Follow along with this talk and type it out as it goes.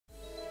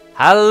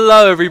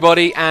Hello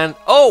everybody, and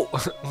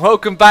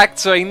welcome back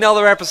to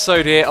another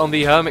episode here on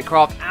the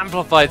Hermitcraft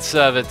Amplified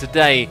server.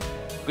 Today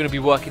we're going to be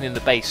working in the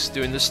base,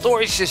 doing the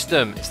storage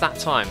system. It's that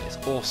time, it's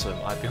awesome.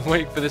 I've been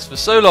waiting for this for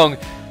so long,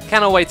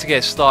 cannot wait to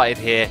get started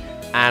here.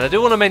 And I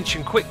do want to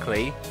mention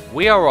quickly,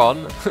 we are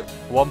on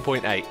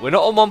 1.8, we're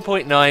not on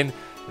 1.9.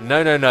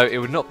 No, it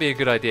would not be a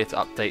good idea to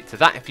update to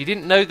that. If you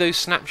didn't know, those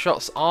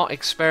snapshots are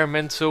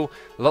experimental.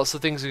 Lots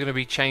of things are going to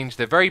be changed.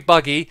 They're very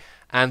buggy,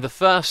 and the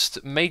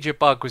first major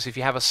bug was if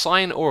you have a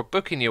sign or a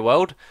book in your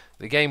world,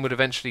 the game would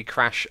eventually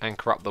crash and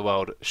corrupt the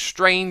world.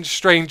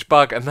 Strange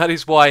bug, and that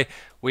is why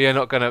we are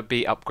not going to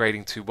be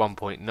upgrading to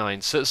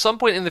 1.9. So at some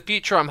point in the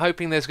future, I'm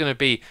hoping there's going to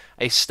be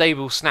a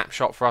stable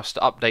snapshot for us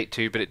to update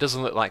to, but it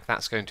doesn't look like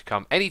that's going to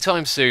come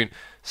anytime soon.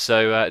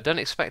 So don't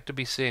expect to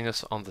be seeing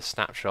us on the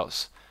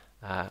snapshots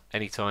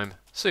anytime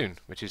soon,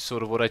 which is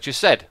sort of what I just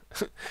said.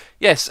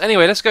 Yes,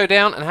 anyway, let's go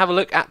down and have a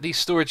look at the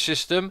storage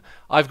system.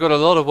 I've got a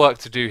lot of work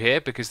to do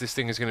here because this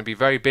thing is going to be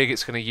very big.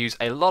 It's going to use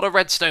a lot of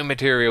redstone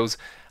materials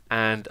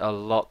and a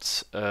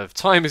lot of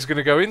time is going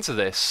to go into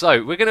this.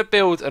 So we're going to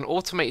build an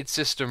automated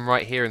system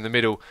right here in the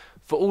middle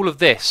for all of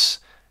this.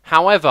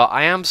 However,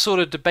 I am sort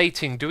of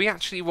debating, do we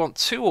actually want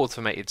two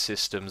automated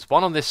systems,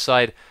 one on this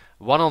side,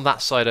 one on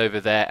that side over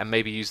there, and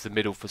maybe use the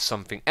middle for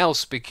something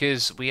else,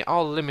 because we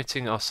are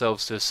limiting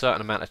ourselves to a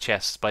certain amount of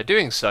chests by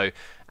doing so,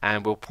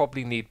 and we'll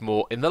probably need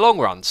more in the long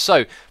run.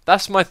 So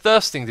that's my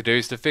first thing to do,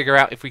 is to figure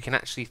out if we can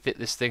actually fit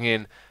this thing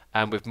in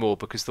with more,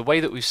 because the way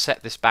that we've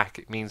set this back,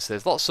 it means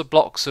there's lots of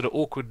blocks that are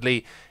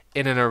awkwardly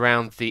in and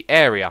around the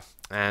area.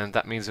 And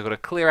that means I've got to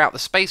clear out the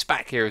space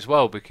back here as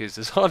well, because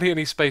there's hardly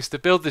any space to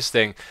build this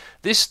thing.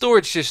 This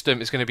storage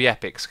system is going to be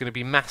epic. It's going to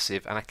be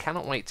massive, and I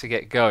cannot wait to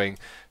get going.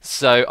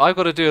 So I've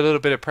got to do a little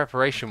bit of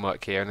preparation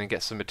work here and then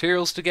get some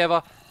materials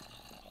together.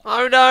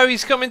 Oh no,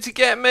 he's coming to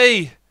get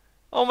me!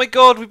 Oh my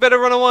god, we better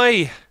run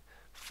away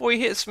before he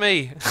hits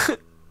me.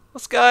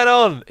 What's going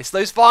on? It's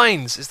those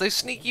vines. It's those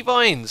sneaky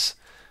vines.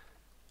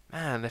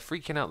 Man, they're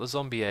freaking out the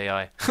zombie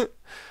AI.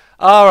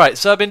 Alright,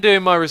 so I've been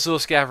doing my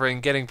resource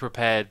gathering, getting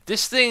prepared.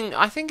 This thing,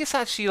 I think it's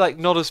actually like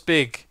not as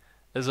big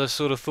as I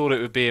sort of thought it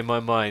would be in my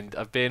mind.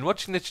 I've been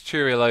watching the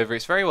tutorial over,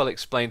 it's very well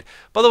explained.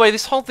 By the way,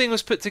 this whole thing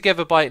was put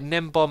together by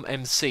Nembom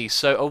MC.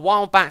 So a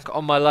while back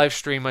on my live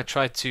stream, I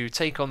tried to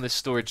take on this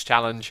storage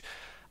challenge.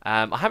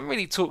 I haven't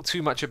really talked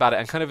too much about it.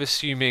 I'm kind of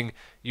assuming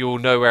you'll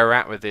know where we're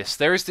at with this.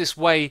 There is this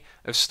way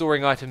of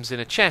storing items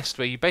in a chest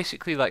where you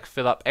basically like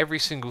fill up every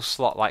single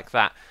slot like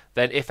that.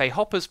 Then if a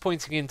hopper's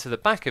pointing into the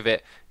back of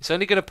it, it's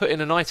only going to put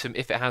in an item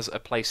if it has a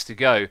place to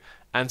go.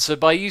 And so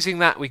by using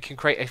that, we can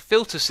create a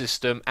filter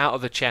system out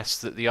of the chests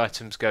that the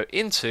items go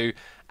into,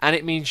 and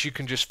it means you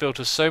can just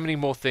filter so many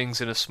more things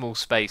in a small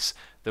space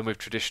than with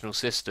traditional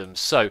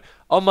systems. So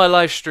on my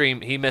live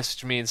stream, he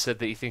messaged me and said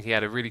that he think he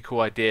had a really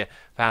cool idea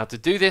for how to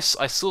do this.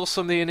 I saw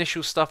some of the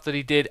initial stuff that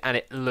he did, and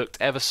it looked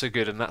ever so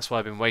good, and that's why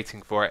I've been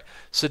waiting for it.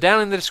 So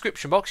down in the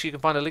description box, you can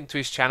find a link to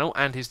his channel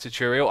and his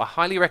tutorial. I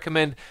highly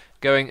recommend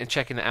going and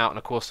checking it out, and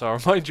of course I'll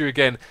remind you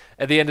again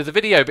at the end of the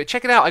video. But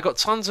check it out, I got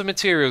tons of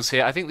materials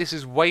here. I think this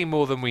is way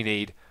more than we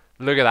need.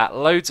 Look at that,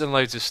 loads and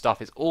loads of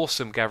stuff. It's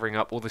awesome gathering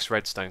up all this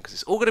redstone, because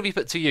it's all going to be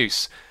put to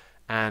use,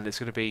 and it's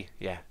going to be,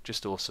 yeah,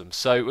 just awesome.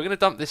 So we're going to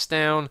dump this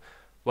down,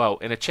 well,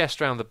 in a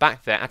chest around the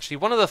back there. Actually,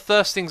 one of the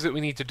first things that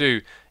we need to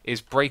do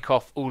is break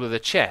off all of the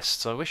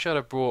chests. So I wish I'd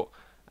have brought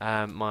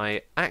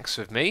my axe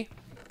with me.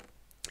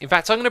 In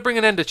fact, I'm going to bring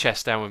an ender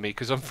chest down with me,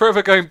 because I'm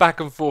forever going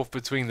back and forth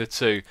between the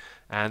two,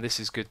 and this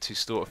is good to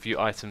store a few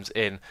items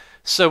in.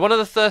 So one of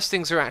the first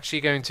things we're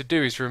actually going to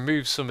do is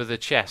remove some of the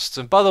chests.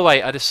 And by the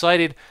way, I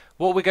decided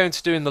what we're going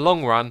to do in the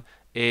long run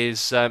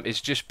is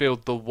just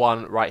build the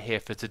one right here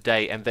for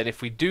today, and then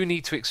if we do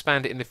need to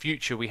expand it in the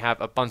future, we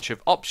have a bunch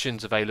of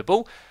options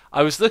available.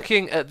 I was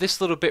looking at this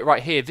little bit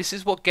right here. This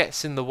is what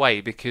gets in the way,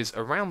 because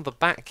around the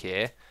back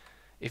here,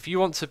 if you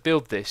want to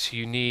build this,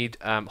 you need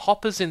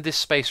hoppers in this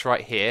space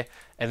right here,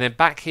 and then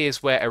back here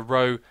is where a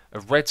row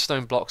of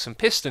redstone blocks and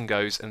piston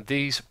goes, and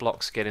these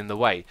blocks get in the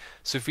way.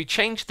 So if we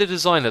change the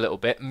design a little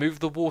bit, move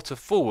the water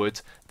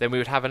forward, then we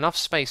would have enough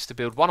space to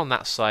build one on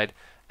that side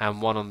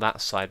and one on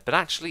that side. But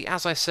actually,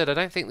 as I said, I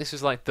don't think this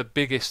is like the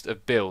biggest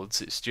of builds.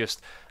 It's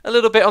just a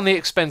little bit on the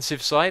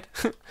expensive side.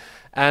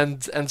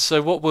 And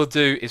so what we'll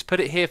do is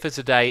put it here for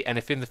today, and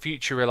if in the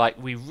future we're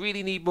like, we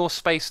really need more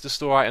space to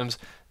store items,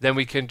 then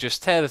we can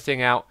just tear the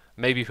thing out,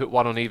 maybe put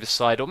one on either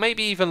side, or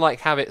maybe even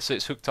like have it so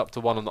it's hooked up to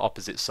one on the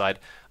opposite side.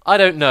 I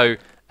don't know,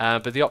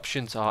 but the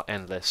options are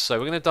endless. So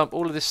we're going to dump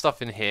all of this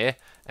stuff in here,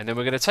 and then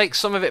we're going to take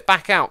some of it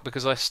back out,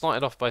 because I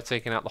started off by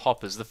taking out the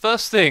hoppers. The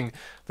first thing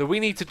that we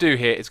need to do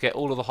here is get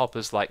all of the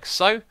hoppers like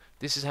so.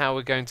 This is how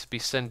we're going to be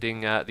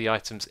sending the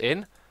items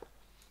in.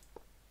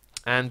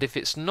 And if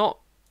it's not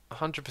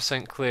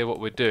 100% clear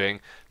what we're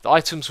doing, the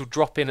items will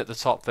drop in at the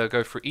top. They'll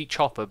go through each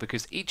hopper,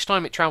 because each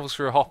time it travels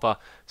through a hopper,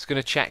 it's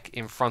going to check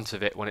in front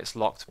of it when it's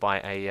locked by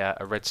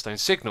a redstone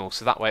signal,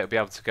 so that way it'll be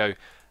able to go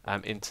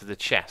into the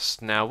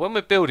chest. Now when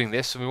we're building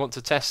this and we want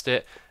to test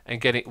it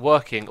and get it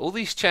working, all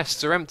these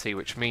chests are empty,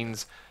 which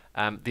means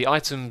the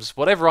items,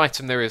 whatever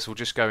item there is, will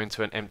just go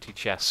into an empty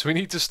chest. So we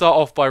need to start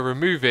off by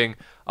removing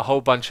a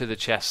whole bunch of the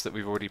chests that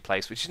we've already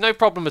placed, which is no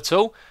problem at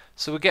all.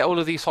 So we'll get all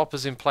of these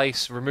hoppers in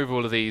place, remove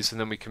all of these, and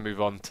then we can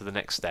move on to the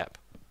next step.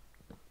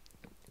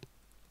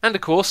 And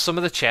of course, some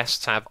of the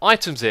chests have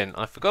items in.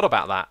 I forgot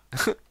about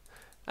that.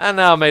 And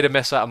now I made a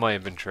mess out of my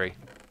inventory.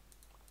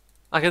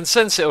 I can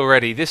sense it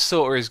already. This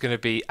sorter is going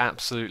to be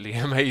absolutely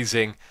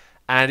amazing.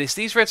 And it's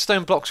these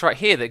redstone blocks right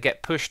here that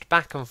get pushed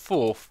back and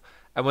forth.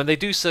 And when they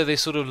do so, they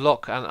sort of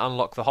lock and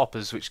unlock the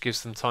hoppers, which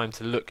gives them time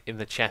to look in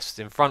the chests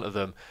in front of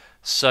them.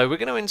 So we're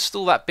going to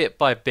install that bit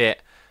by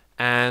bit.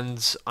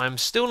 And I'm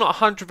still not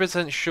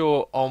 100%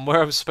 sure on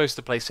where I'm supposed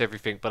to place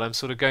everything, but I'm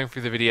sort of going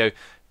through the video,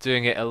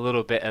 doing it a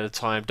little bit at a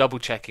time, double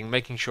checking,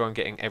 making sure I'm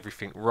getting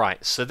everything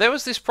right. So there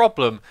was this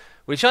problem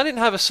which I didn't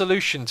have a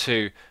solution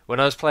to when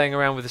I was playing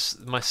around with this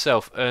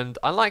myself, and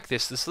I like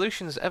this. The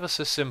solution is ever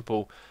so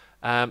simple,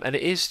 and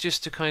it is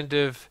just to kind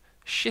of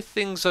shift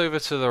things over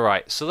to the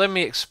right. So let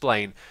me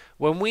explain.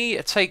 When we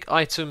take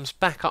items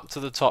back up to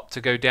the top to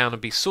go down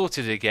and be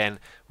sorted again,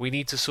 we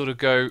need to sort of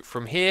go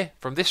from here,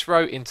 from this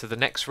row into the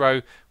next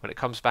row. When it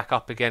comes back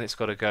up again, it's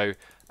got to go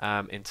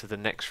into the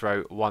next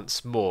row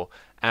once more.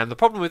 And the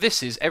problem with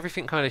this is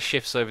everything kind of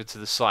shifts over to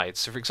the side.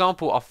 So for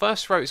example, our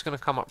first row is going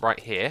to come up right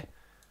here.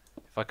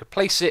 If I could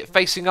place it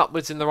facing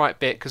upwards in the right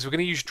bit, because we're going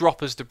to use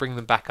droppers to bring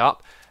them back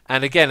up.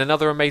 And again,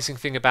 another amazing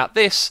thing about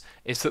this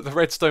is that the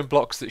redstone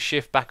blocks that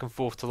shift back and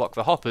forth to lock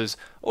the hoppers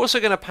are also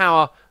going to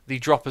power the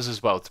droppers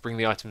as well to bring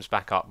the items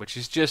back up, which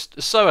is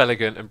just so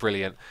elegant and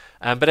brilliant.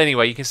 But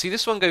anyway, you can see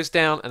this one goes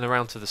down and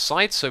around to the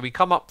side. So we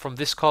come up from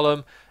this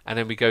column and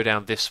then we go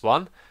down this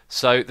one.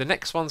 So the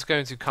next one's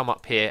going to come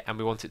up here and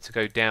we want it to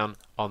go down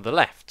on the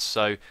left.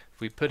 So if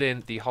we put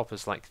in the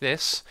hoppers like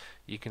this,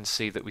 you can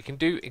see that we can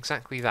do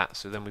exactly that.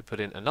 So then we put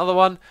in another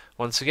one.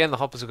 Once again, the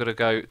hoppers are going to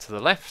go to the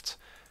left.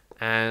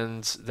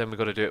 And then we've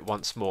got to do it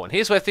once more. And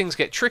here's where things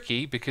get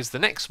tricky, because the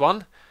next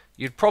one,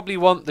 you'd probably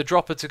want the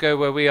dropper to go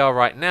where we are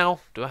right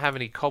now. Do I have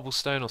any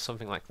cobblestone or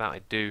something like that?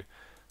 I do.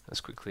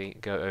 Let's quickly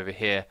go over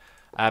here.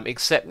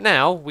 Except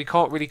now, we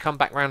can't really come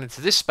back around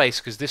into this space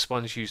because this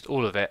one's used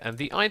all of it. And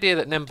the idea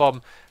that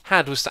Nembomb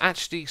had was to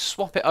actually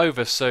swap it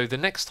over. So the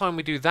next time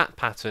we do that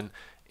pattern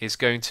is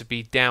going to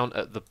be down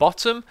at the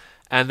bottom.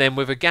 And then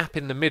with a gap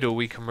in the middle,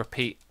 we can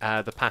repeat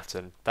the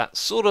pattern. That's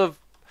sort of...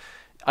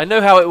 I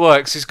know how it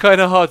works, it's kind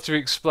of hard to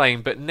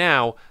explain, but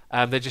now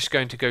they're just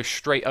going to go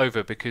straight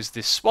over because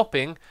this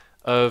swapping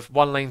of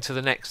one lane to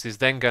the next is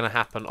then going to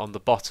happen on the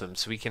bottom.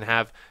 So we can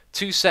have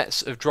two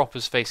sets of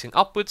droppers facing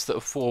upwards that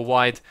are 4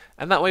 wide,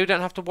 and that way we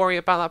don't have to worry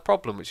about that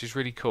problem, which is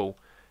really cool.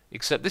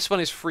 Except this one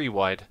is 3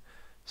 wide.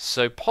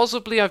 So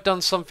possibly I've done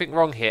something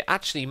wrong here.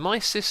 Actually, my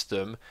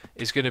system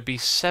is going to be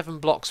 7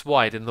 blocks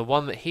wide, and the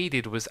one that he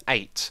did was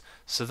 8.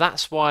 So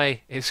that's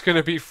why it's going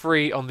to be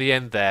 3 on the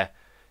end there.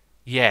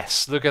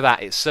 Yes, look at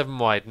that, it's 7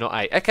 wide, not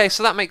 8. Okay,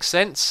 so that makes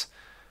sense.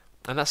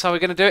 And that's how we're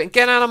going to do it. And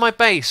get out of my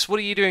base! What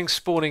are you doing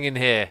spawning in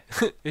here?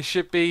 It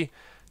should be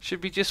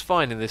just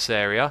fine in this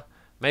area.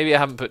 Maybe I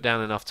haven't put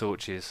down enough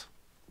torches.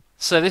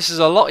 So this is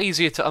a lot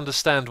easier to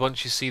understand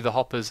once you see the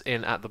hoppers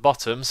in at the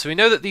bottom. So we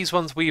know that these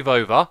ones weave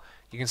over.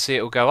 You can see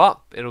it will go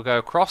up, it'll go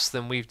across,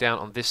 then weave down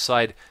on this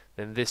side.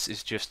 Then this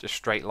is just a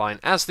straight line,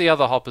 as the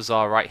other hoppers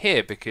are right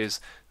here,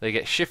 because they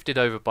get shifted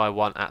over by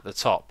one at the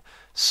top.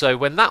 So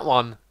when that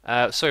one,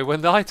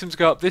 when the items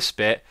go up this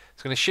bit,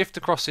 it's going to shift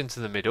across into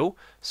the middle.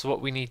 So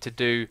what we need to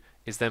do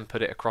is then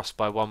put it across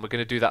by one. We're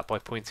going to do that by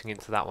pointing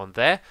into that one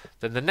there.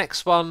 Then the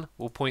next one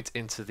will point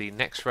into the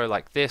next row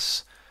like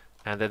this,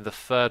 and then the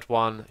third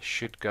one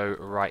should go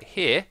right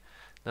here.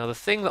 Now the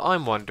thing that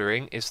I'm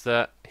wondering is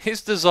that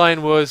his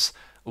design was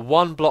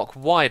 1 block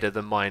wider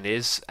than mine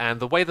is, and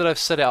the way that I've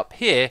set it up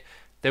here,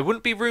 there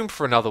wouldn't be room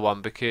for another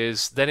one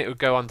because then it would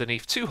go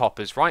underneath 2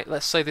 hoppers, right?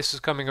 Let's say this is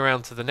coming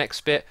around to the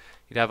next bit.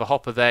 You'd have a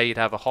hopper there, you'd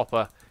have a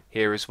hopper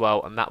here as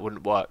well, and that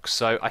wouldn't work.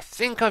 So I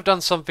think I've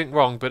done something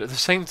wrong, but at the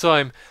same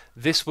time,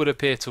 this would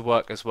appear to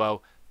work as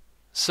well.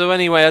 So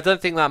anyway, I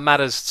don't think that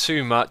matters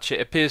too much.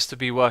 It appears to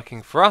be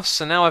working for us.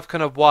 So now I've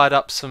kind of wired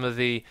up some of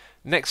the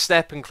next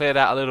step and cleared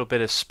out a little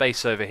bit of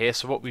space over here.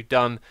 So what we've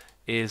done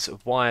is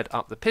wired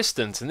up the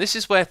pistons, and this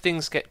is where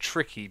things get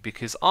tricky,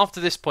 because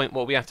after this point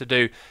what we have to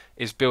do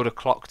is build a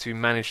clock to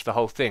manage the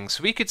whole thing.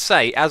 So we could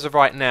say, as of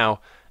right now,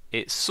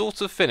 it's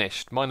sort of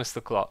finished, minus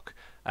the clock.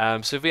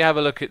 So if we have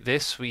a look at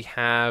this, we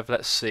have,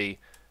 let's see,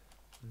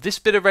 this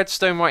bit of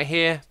redstone right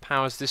here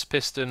powers this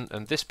piston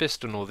and this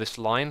piston, or this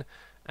line,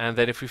 and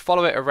then if we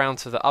follow it around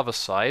to the other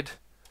side,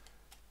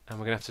 and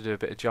we're going to have to do a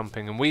bit of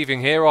jumping and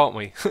weaving here, aren't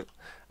we?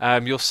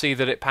 You'll see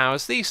that it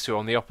powers these two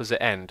on the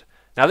opposite end.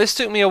 Now this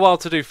took me a while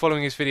to do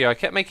following his video. I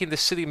kept making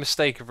this silly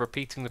mistake of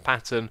repeating the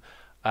pattern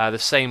the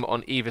same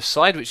on either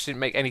side, which didn't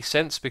make any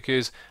sense,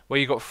 because where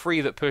you got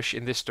 3 that push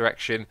in this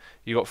direction,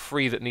 you got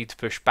 3 that need to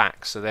push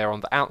back, so they're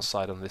on the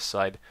outside on this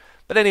side.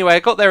 But anyway, I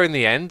got there in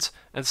the end,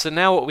 and so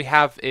now what we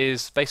have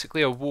is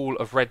basically a wall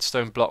of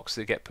redstone blocks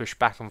that get pushed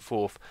back and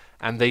forth,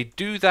 and they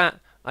do that,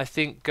 I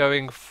think,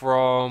 going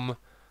from,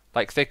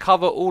 like, they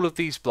cover all of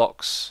these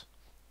blocks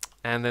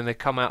and then they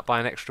come out by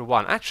an extra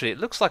 1. Actually, it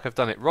looks like I've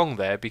done it wrong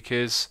there,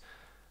 because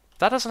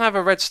that doesn't have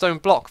a redstone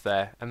block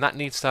there, and that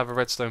needs to have a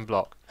redstone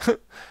block.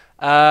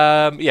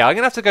 Yeah, I'm going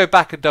to have to go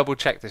back and double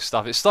check this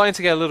stuff. It's starting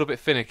to get a little bit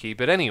finicky,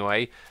 but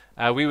anyway,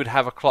 we would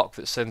have a clock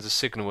that sends a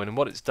signal in, and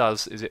what it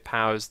does is it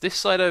powers this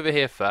side over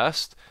here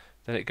first,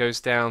 then it goes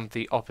down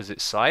the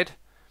opposite side,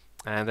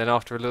 and then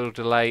after a little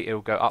delay it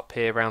will go up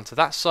here round to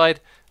that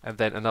side, and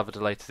then another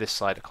delay to this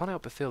side. I can't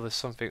help but feel there's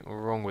something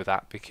wrong with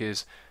that,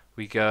 because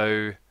we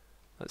go,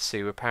 let's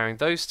see, we're powering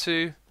those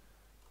two,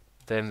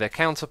 then their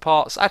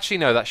counterparts. Actually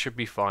no, that should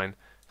be fine.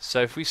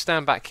 So if we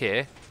stand back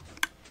here,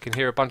 you can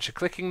hear a bunch of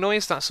clicking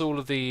noise. That's all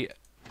of the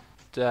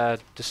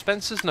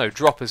dispensers, no,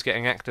 droppers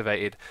getting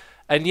activated.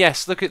 And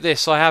yes, look at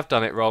this, I have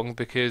done it wrong,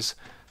 because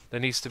there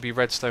needs to be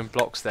redstone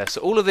blocks there.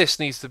 So all of this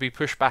needs to be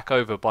pushed back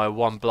over by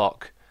 1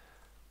 block.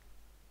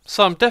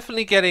 So I'm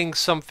definitely getting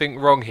something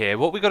wrong here.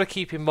 What we've got to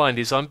keep in mind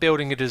is I'm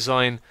building a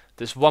design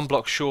that's 1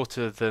 block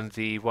shorter than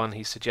the one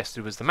he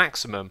suggested was the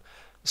maximum.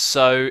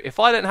 So if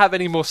I don't have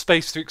any more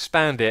space to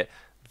expand it,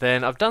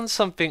 then I've done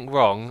something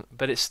wrong,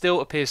 but it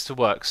still appears to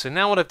work. So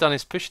now what I've done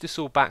is push this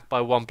all back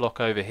by 1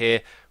 block over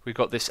here. We've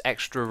got this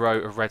extra row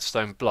of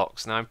redstone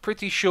blocks. Now I'm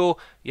pretty sure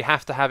you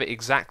have to have it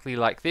exactly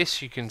like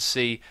this. You can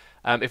see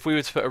if we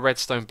were to put a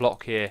redstone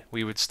block here,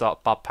 we would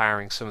start bub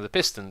powering some of the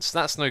pistons.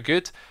 That's no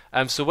good.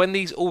 So when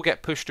these all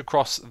get pushed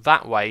across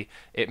that way,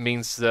 it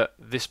means that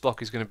this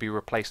block is going to be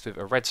replaced with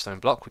a redstone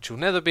block, which will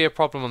never be a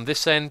problem on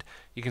this end.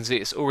 You can see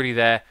it's already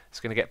there. It's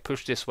going to get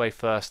pushed this way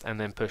first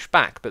and then pushed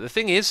back. But the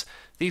thing is,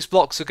 these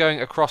blocks are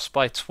going across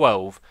by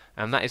 12,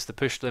 and that is the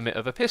push limit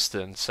of a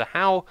piston. So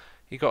how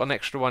you got an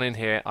extra one in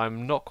here,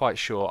 I'm not quite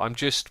sure. I'm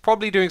just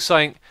probably doing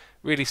something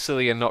really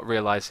silly and not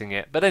realizing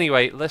it. But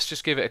anyway, let's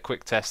just give it a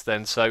quick test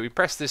then. So we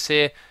press this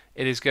here,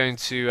 it is going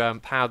to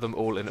power them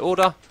all in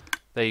order.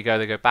 There you go,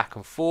 they go back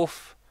and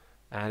forth,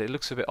 and it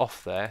looks a bit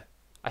off there.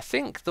 I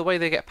think the way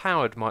they get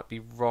powered might be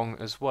wrong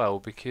as well,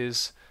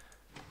 because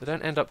they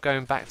don't end up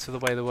going back to the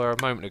way they were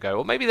a moment ago.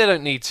 Or maybe they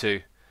don't need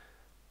to.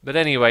 But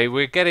anyway,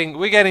 we're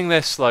getting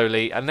there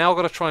slowly, and now I've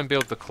got to try and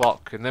build the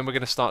clock, and then we're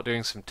going to start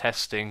doing some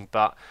testing,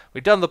 but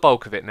we've done the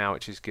bulk of it now,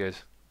 which is good.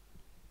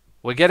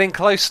 We're getting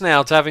close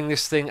now to having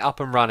this thing up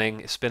and running.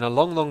 It's been a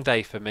long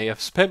day for me.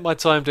 I've spent my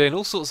time doing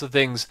all sorts of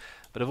things,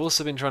 but I've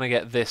also been trying to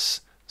get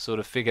this sort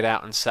of figured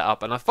out and set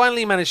up, and I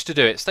finally managed to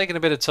do it. It's taken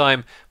a bit of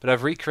time, but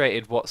I've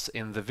recreated what's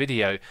in the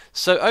video.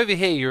 So over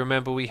here, you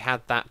remember we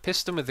had that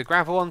piston with the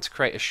gravel on to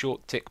create a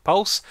short tick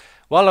pulse.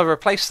 Well, I've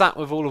replaced that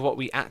with all of what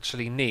we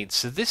actually need.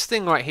 So this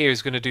thing right here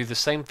is going to do the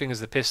same thing as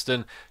the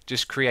piston,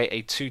 just create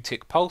a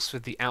 2-tick pulse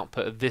with the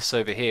output of this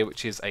over here,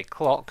 which is a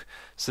clock.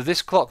 So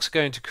this clock's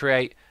going to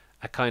create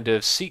a kind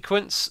of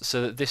sequence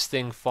so that this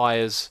thing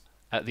fires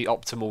at the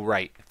optimal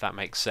rate, if that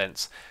makes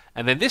sense.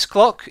 And then this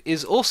clock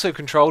is also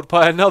controlled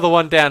by another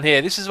one down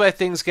here. This is where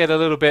things get a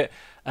little bit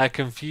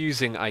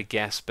confusing, I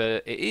guess,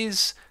 but it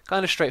is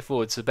kind of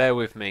straightforward, so bear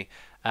with me.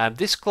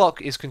 This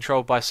clock is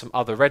controlled by some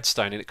other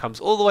redstone, and it comes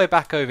all the way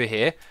back over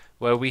here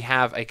where we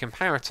have a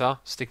comparator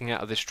sticking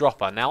out of this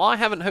dropper. Now, I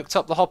haven't hooked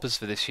up the hoppers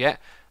for this yet,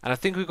 and I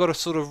think we've got to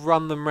sort of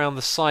run them around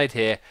the side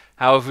here.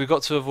 However, we've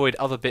got to avoid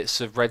other bits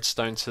of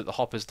redstone so that the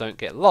hoppers don't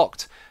get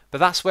locked. But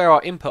that's where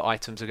our input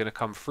items are going to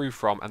come through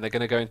from, and they're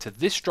going to go into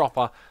this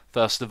dropper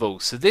first of all.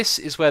 So this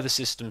is where the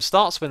system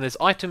starts. When there's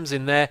items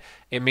in there,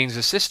 it means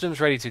the system's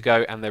ready to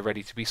go and they're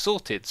ready to be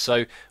sorted.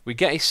 So we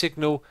get a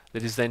signal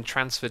that is then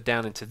transferred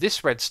down into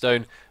this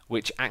redstone,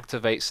 which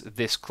activates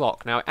this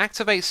clock. Now, it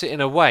activates it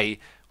in a way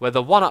where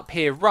the one up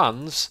here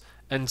runs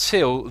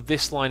until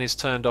this line is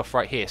turned off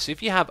right here. So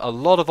if you have a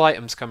lot of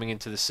items coming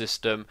into the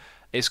system,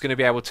 it's going to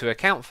be able to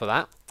account for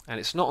that. And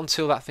it's not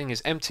until that thing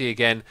is empty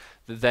again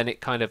that then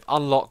it kind of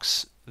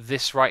unlocks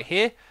this right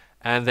here,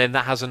 and then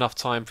that has enough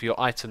time for your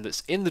item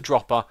that's in the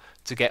dropper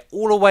to get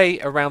all the way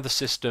around the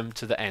system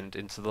to the end,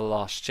 into the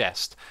last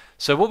chest.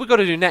 So what we've got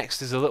to do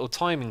next is a little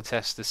timing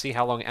test to see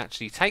how long it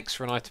actually takes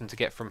for an item to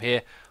get from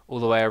here all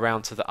the way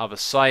around to the other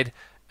side.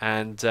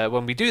 And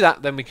when we do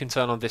that, then we can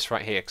turn on this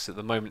right here, because at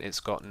the moment it's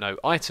got no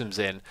items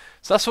in.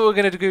 So that's what we're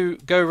going to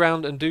go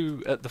around and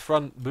do at the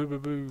front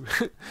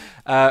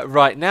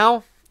right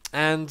now.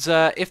 And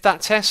if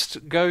that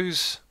test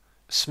goes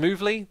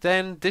smoothly,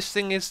 then this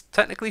thing is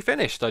technically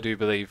finished, I do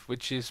believe,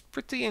 which is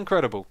pretty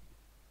incredible.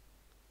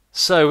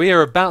 So we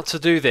are about to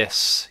do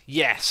this.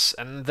 Yes,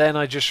 and then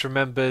I just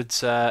remembered,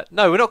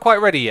 no, we're not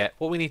quite ready yet.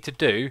 What we need to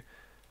do,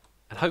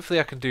 and hopefully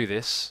I can do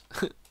this.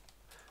 I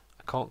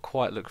can't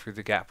quite look through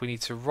the gap. We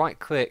need to right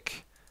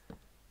click.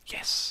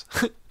 Yes.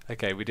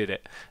 Okay, we did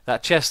it.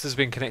 That chest has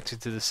been connected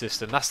to the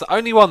system. That's the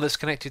only one that's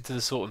connected to the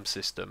sorting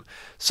system.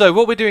 So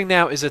what we're doing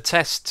now is a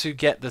test to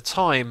get the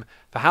time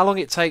for how long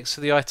it takes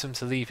for the item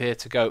to leave here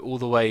to go all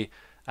the way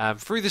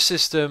through the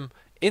system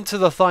into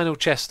the final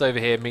chest over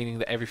here, meaning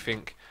that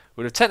everything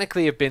would have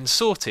technically have been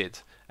sorted,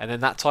 and then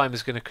that time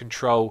is going to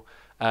control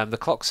the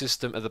clock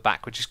system at the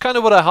back, which is kind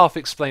of what I half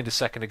explained a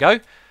second ago.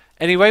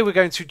 Anyway, we're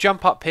going to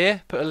jump up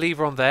here, put a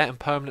lever on there, and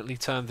permanently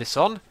turn this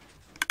on.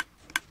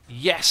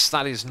 Yes,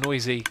 that is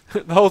noisy.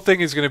 The whole thing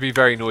is going to be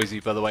very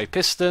noisy, by the way.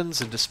 Pistons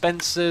and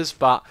dispensers,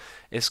 but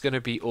it's going to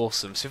be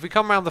awesome. So if we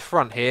come around the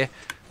front here,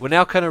 we're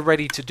now kind of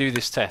ready to do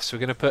this test. We're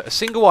going to put a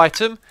single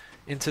item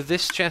into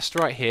this chest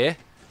right here,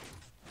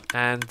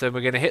 and then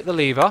we're going to hit the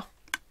lever,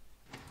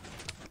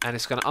 and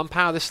it's going to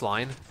unpower this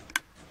line,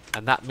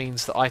 and that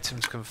means that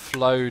items can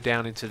flow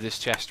down into this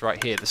chest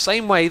right here. The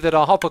same way that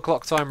our hopper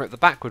clock timer at the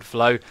back would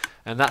flow,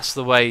 and that's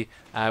the way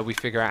we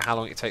figure out how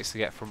long it takes to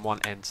get from one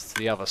end to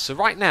the other. So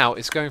right now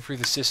it's going through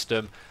the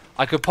system.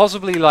 I could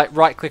possibly like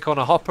right click on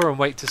a hopper and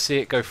wait to see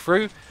it go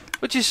through,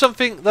 which is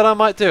something that I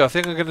might do. I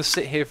think I'm going to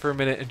sit here for a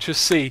minute and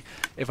just see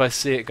if I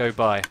see it go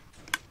by.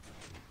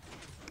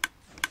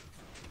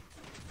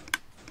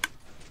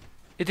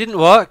 It didn't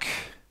work.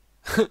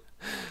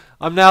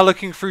 I'm now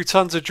looking through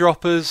tons of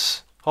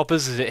droppers.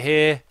 Hoppers, is it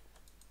here?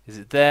 Is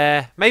it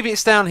there? Maybe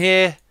it's down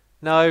here.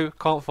 No,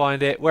 can't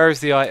find it. Where is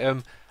the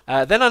item?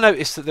 Then I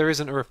noticed that there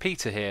isn't a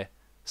repeater here.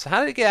 So how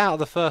did it get out of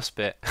the first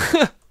bit?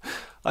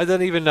 I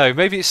don't even know.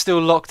 Maybe it's still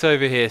locked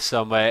over here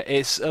somewhere.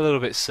 It's a little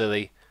bit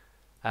silly.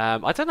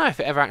 I don't know if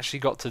it ever actually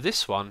got to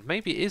this one.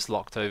 Maybe it is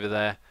locked over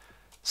there.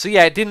 So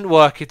yeah, it didn't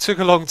work. It took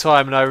a long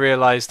time and I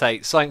realised,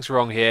 hey, something's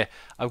wrong here.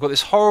 I've got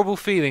this horrible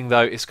feeling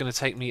though it's going to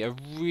take me a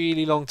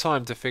really long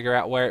time to figure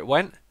out where it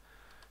went.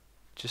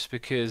 Just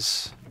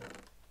because,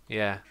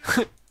 yeah.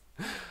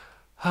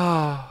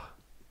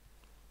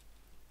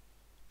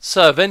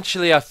 So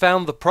eventually I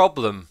found the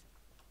problem.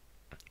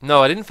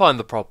 No, I didn't find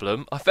the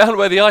problem. I found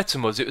where the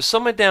item was. It was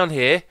somewhere down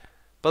here.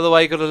 By the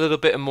way, got a little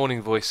bit of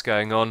morning voice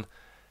going on.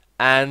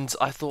 And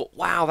I thought,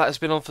 wow, that has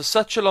been on for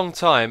such a long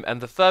time.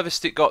 And the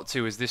furthest it got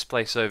to is this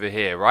place over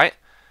here, right?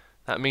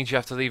 That means you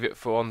have to leave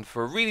it on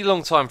for a really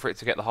long time for it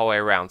to get the whole way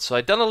around. So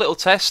I'd done a little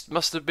test.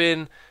 Must have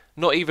been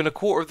not even a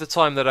quarter of the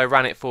time that I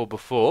ran it for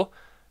before.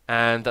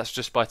 And that's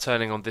just by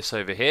turning on this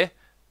over here.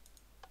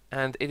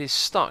 And it is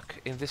stuck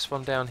in this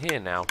one down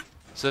here now.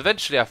 So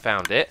eventually I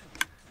found it.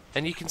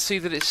 And you can see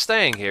that it's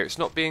staying here. It's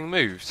not being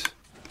moved.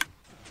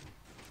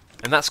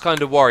 And that's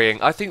kind of worrying.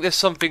 I think there's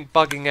something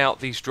bugging out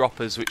these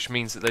droppers, which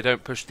means that they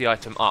don't push the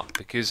item up.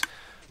 Because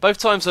both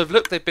times I've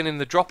looked, they've been in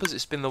the droppers.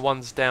 It's been the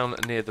ones down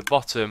near the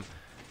bottom.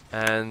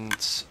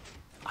 And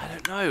I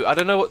don't know. I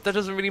don't know what. That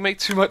doesn't really make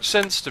too much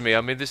sense to me.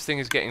 I mean, this thing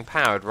is getting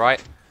powered,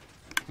 right?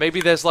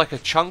 Maybe there's like a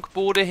chunk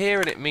border here,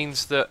 and it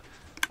means that,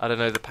 I don't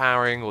know, the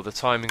powering or the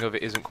timing of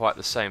it isn't quite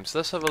the same. So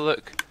let's have a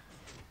look.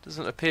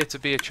 Doesn't appear to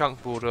be a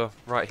chunk border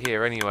right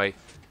here anyway.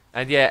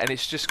 And yeah, and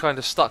it's just kind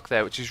of stuck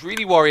there, which is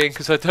really worrying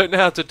because I don't know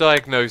how to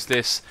diagnose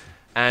this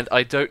and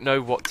I don't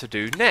know what to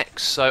do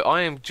next. So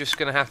I am just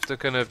going to have to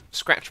kind of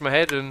scratch my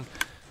head and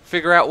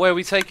figure out where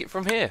we take it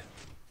from here.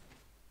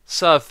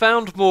 So I've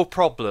found more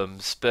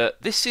problems,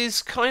 but this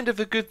is kind of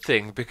a good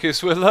thing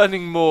because we're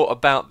learning more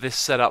about this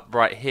setup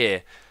right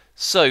here.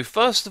 So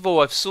first of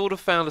all, I've sort of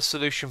found a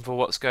solution for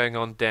what's going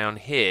on down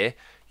here.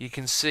 You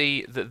can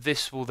see that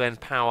this will then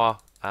power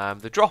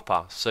the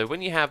dropper. So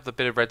when you have the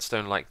bit of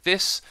redstone like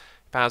this,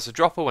 powers the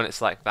dropper. When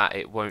it's like that,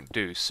 it won't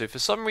do. So for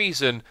some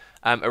reason,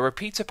 a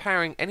repeater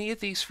powering any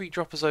of these three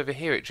droppers over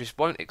here, it just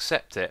won't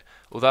accept it.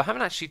 Although I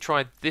haven't actually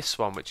tried this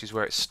one, which is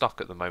where it's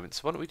stuck at the moment.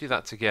 So why don't we do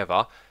that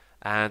together?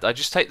 And I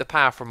just take the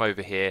power from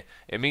over here.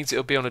 It means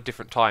it'll be on a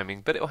different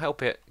timing, but it'll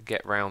help it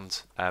get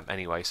round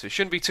anyway. So it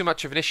shouldn't be too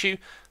much of an issue.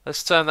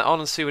 Let's turn that on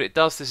and see what it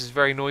does. This is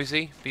very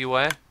noisy. Be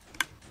aware.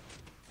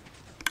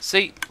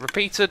 See,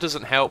 repeater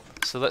doesn't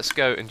help. So let's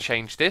go and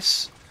change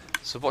this.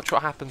 So watch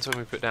what happens when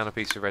we put down a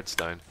piece of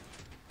redstone.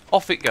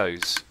 Off it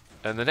goes,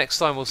 and the next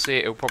time we'll see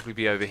it, it'll probably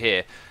be over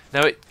here.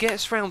 Now it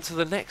gets round to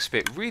the next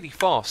bit really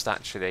fast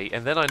actually,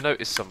 and then I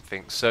noticed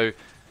something, so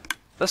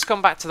let's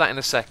come back to that in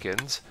a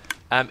second.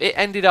 It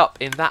ended up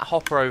in that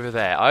hopper over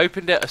there. I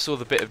opened it, I saw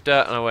the bit of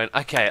dirt, and I went,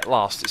 okay, at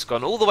last, it's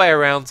gone all the way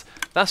around,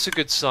 that's a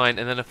good sign.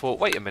 And then I thought,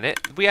 wait a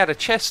minute, we had a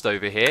chest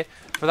over here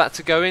for that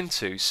to go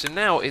into, so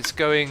now it's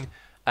going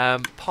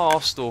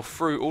past or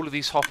through all of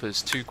these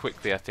hoppers too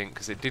quickly, I think,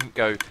 because it didn't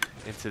go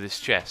into this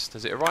chest.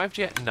 Has it arrived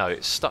yet? No,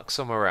 it's stuck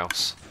somewhere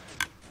else.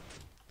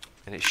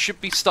 And it should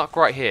be stuck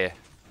right here.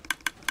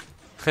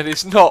 And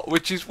it's not,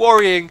 which is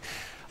worrying.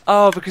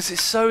 Oh, because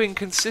it's so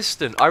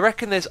inconsistent. I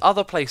reckon there's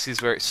other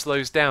places where it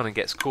slows down and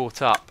gets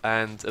caught up.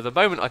 And at the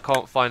moment I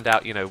can't find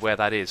out, you know, where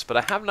that is. But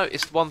I have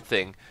noticed one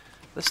thing.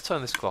 Let's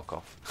turn this clock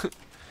off.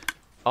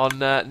 On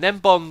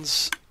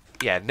Nembon's...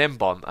 Yeah,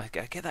 Nembon. I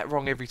get that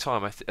wrong every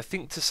time. I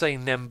think to say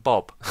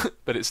Nembob,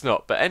 but it's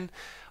not. But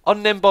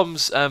on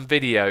Nembom's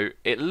video,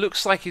 it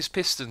looks like his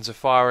pistons are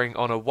firing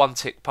on a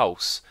one-tick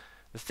pulse.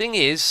 The thing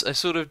is, I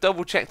sort of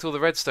double-checked all the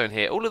redstone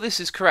here. All of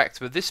this is correct,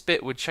 but this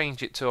bit would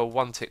change it to a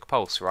one-tick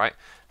pulse, right?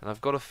 And I've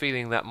got a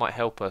feeling that might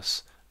help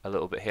us a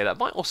little bit here. That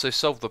might also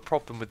solve the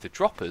problem with the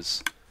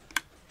droppers.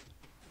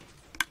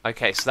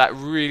 Okay, so that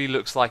really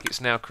looks like it's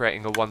now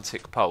creating a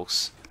one-tick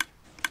pulse.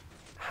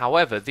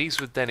 However,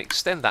 these would then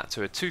extend that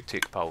to a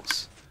two-tick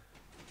pulse.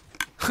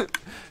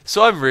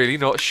 So I'm really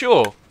not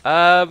sure.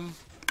 And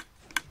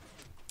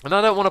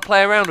I don't want to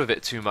play around with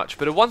it too much,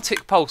 but a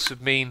one-tick pulse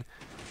would mean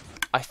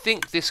I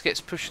think this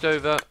gets pushed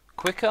over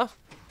quicker.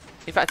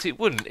 In fact, it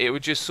wouldn't. It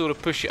would just sort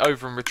of push it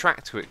over and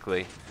retract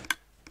quickly.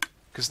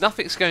 Because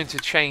nothing's going to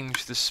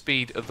change the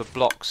speed of the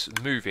blocks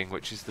moving,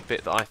 which is the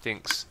bit that I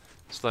think's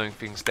slowing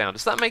things down.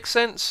 Does that make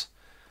sense?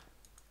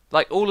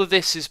 Like, all of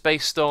this is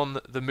based on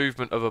the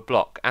movement of a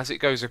block. As it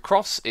goes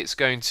across, it's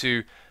going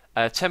to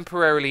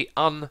temporarily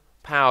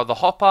unpower the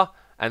hopper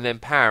and then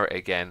power it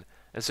again.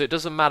 And so it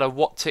doesn't matter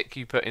what tick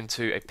you put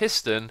into a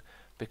piston,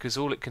 because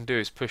all it can do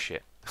is push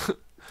it.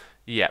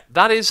 Yeah,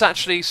 that is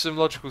actually some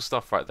logical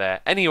stuff right there.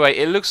 Anyway,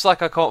 it looks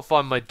like I can't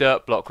find my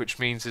dirt block, which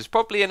means there's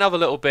probably another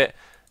little bit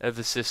of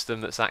the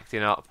system that's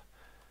acting up.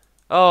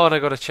 Oh, and I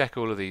got to check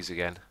all of these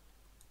again.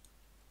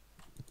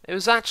 It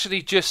was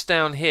actually just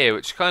down here,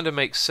 which kind of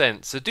makes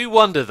sense. I do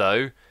wonder,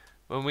 though,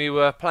 when we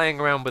were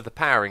playing around with the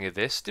powering of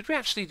this, did we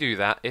actually do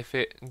that, if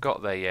it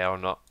got there or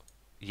not?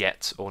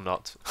 Yet or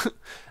not.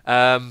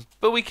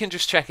 But we can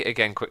just check it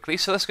again quickly.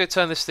 So let's go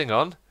turn this thing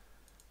on.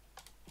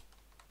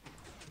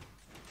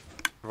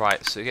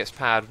 Right, so it gets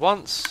powered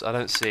once. I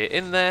don't see it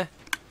in there.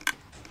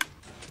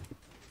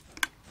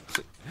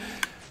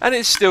 And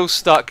it's still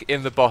stuck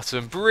in the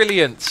bottom.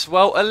 Brilliant.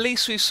 Well, at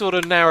least we've sort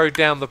of narrowed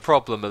down the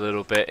problem a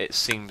little bit, it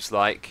seems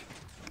like.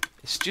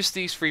 It's just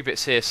these 3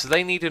 bits here, so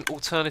they need an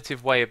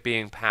alternative way of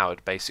being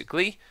powered,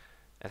 basically.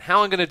 And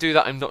how I'm going to do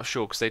that, I'm not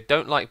sure, because they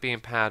don't like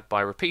being powered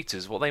by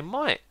repeaters. What they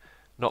might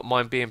not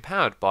mind being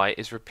powered by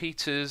is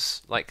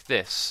repeaters like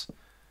this,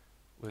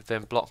 with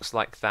then blocks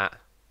like that.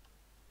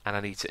 And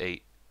I need to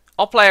eat.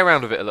 I'll play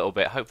around with it a little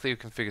bit. Hopefully we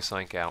can figure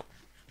something out.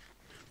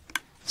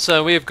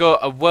 So we've got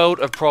a world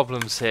of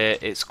problems here.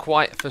 It's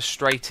quite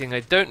frustrating.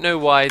 I don't know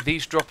why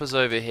these droppers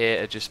over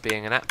here are just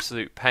being an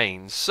absolute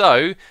pain.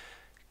 So,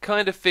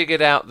 kind of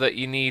figured out that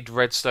you need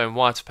redstone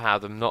wire to power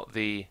them, not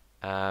the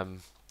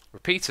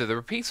repeater. The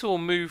repeater will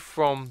move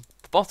from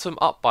the bottom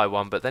up by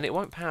 1, but then it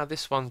won't power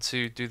this one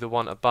to do the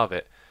one above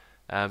it.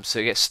 So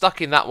it gets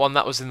stuck in that one.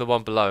 That was in the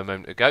one below a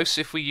moment ago.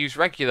 So if we use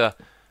regular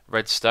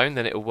redstone,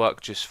 then it'll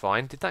work just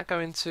fine. Did that go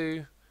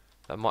into...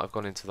 That might have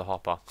gone into the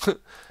hopper.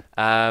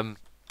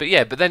 But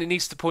yeah, but then it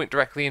needs to point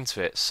directly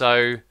into it.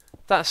 So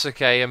that's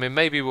okay. I mean,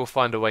 maybe we'll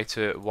find a way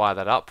to wire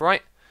that up,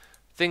 right?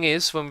 Thing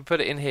is, when we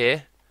put it in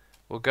here,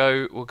 we'll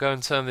go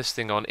and turn this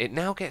thing on. It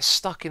now gets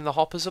stuck in the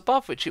hoppers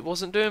above, which it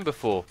wasn't doing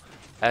before.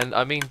 And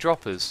I mean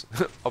droppers.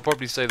 I'll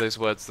probably say those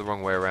words the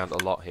wrong way around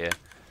a lot here.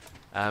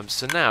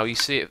 So now you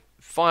see it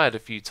fired a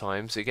few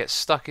times. It gets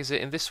stuck. Is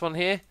it in this one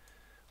here?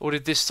 Or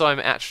did this time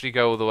it actually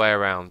go all the way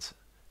around?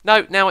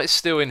 No, now it's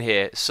still in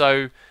here.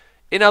 So,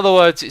 in other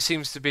words, it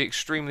seems to be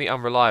extremely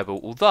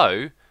unreliable.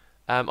 Although,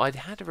 I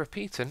had a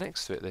repeater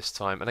next to it this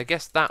time. And I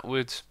guess that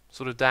would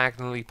sort of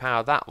diagonally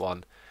power that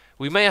one.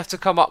 We may have to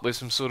come up with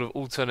some sort of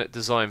alternate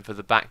design for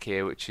the back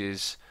here, which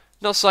is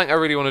not something I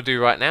really want to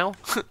do right now.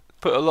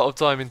 Put a lot of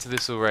time into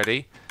this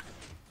already.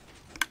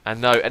 And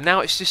no, and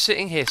now it's just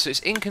sitting here, so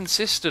it's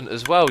inconsistent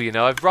as well, you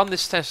know. I've run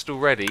this test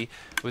already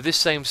with this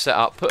same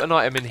setup, put an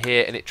item in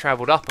here, and it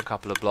travelled up a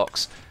couple of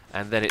blocks,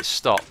 and then it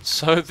stopped.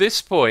 So at this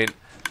point,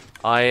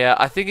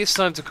 I think it's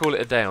time to call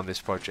it a day on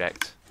this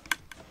project.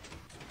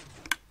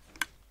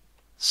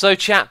 So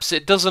chaps,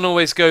 it doesn't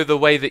always go the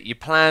way that you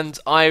planned.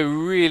 I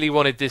really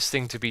wanted this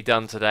thing to be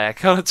done today. I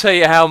can't tell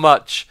you how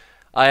much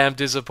I am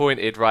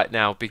disappointed right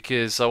now,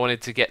 because I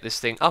wanted to get this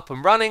thing up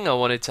and running. I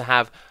wanted to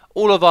have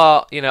all of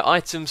our,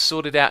 items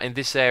sorted out in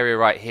this area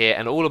right here,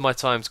 and all of my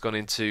time's gone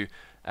into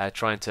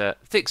trying to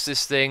fix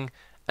this thing.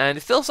 And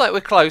it feels like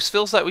we're close,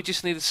 feels like we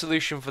just need a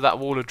solution for that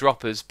wall of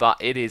droppers, but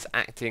it is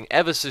acting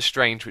ever so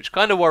strange, which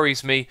kind of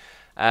worries me,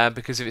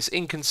 because if it's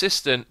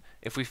inconsistent,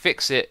 if we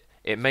fix it,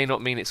 it may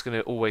not mean it's going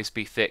to always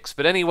be fixed.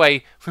 But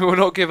anyway, we will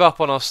not give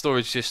up on our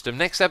storage system.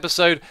 Next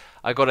episode,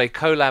 I got a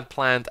collab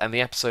planned, and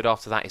the episode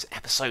after that is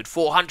episode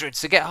 400,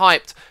 so get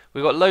hyped.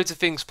 We've got loads of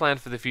things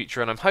planned for the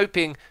future, and I'm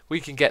hoping we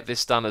can get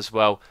this done as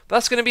well. But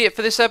that's going to be it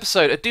for this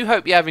episode. I do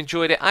hope you have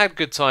enjoyed it. I had a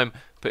good time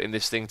putting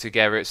this thing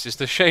together. It's just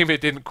a shame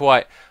it didn't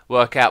quite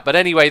work out. But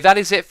anyway, that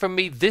is it from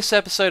me this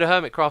episode of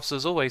Hermitcraft. So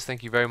as always,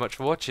 thank you very much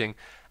for watching,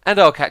 and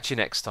I'll catch you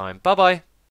next time. Bye-bye.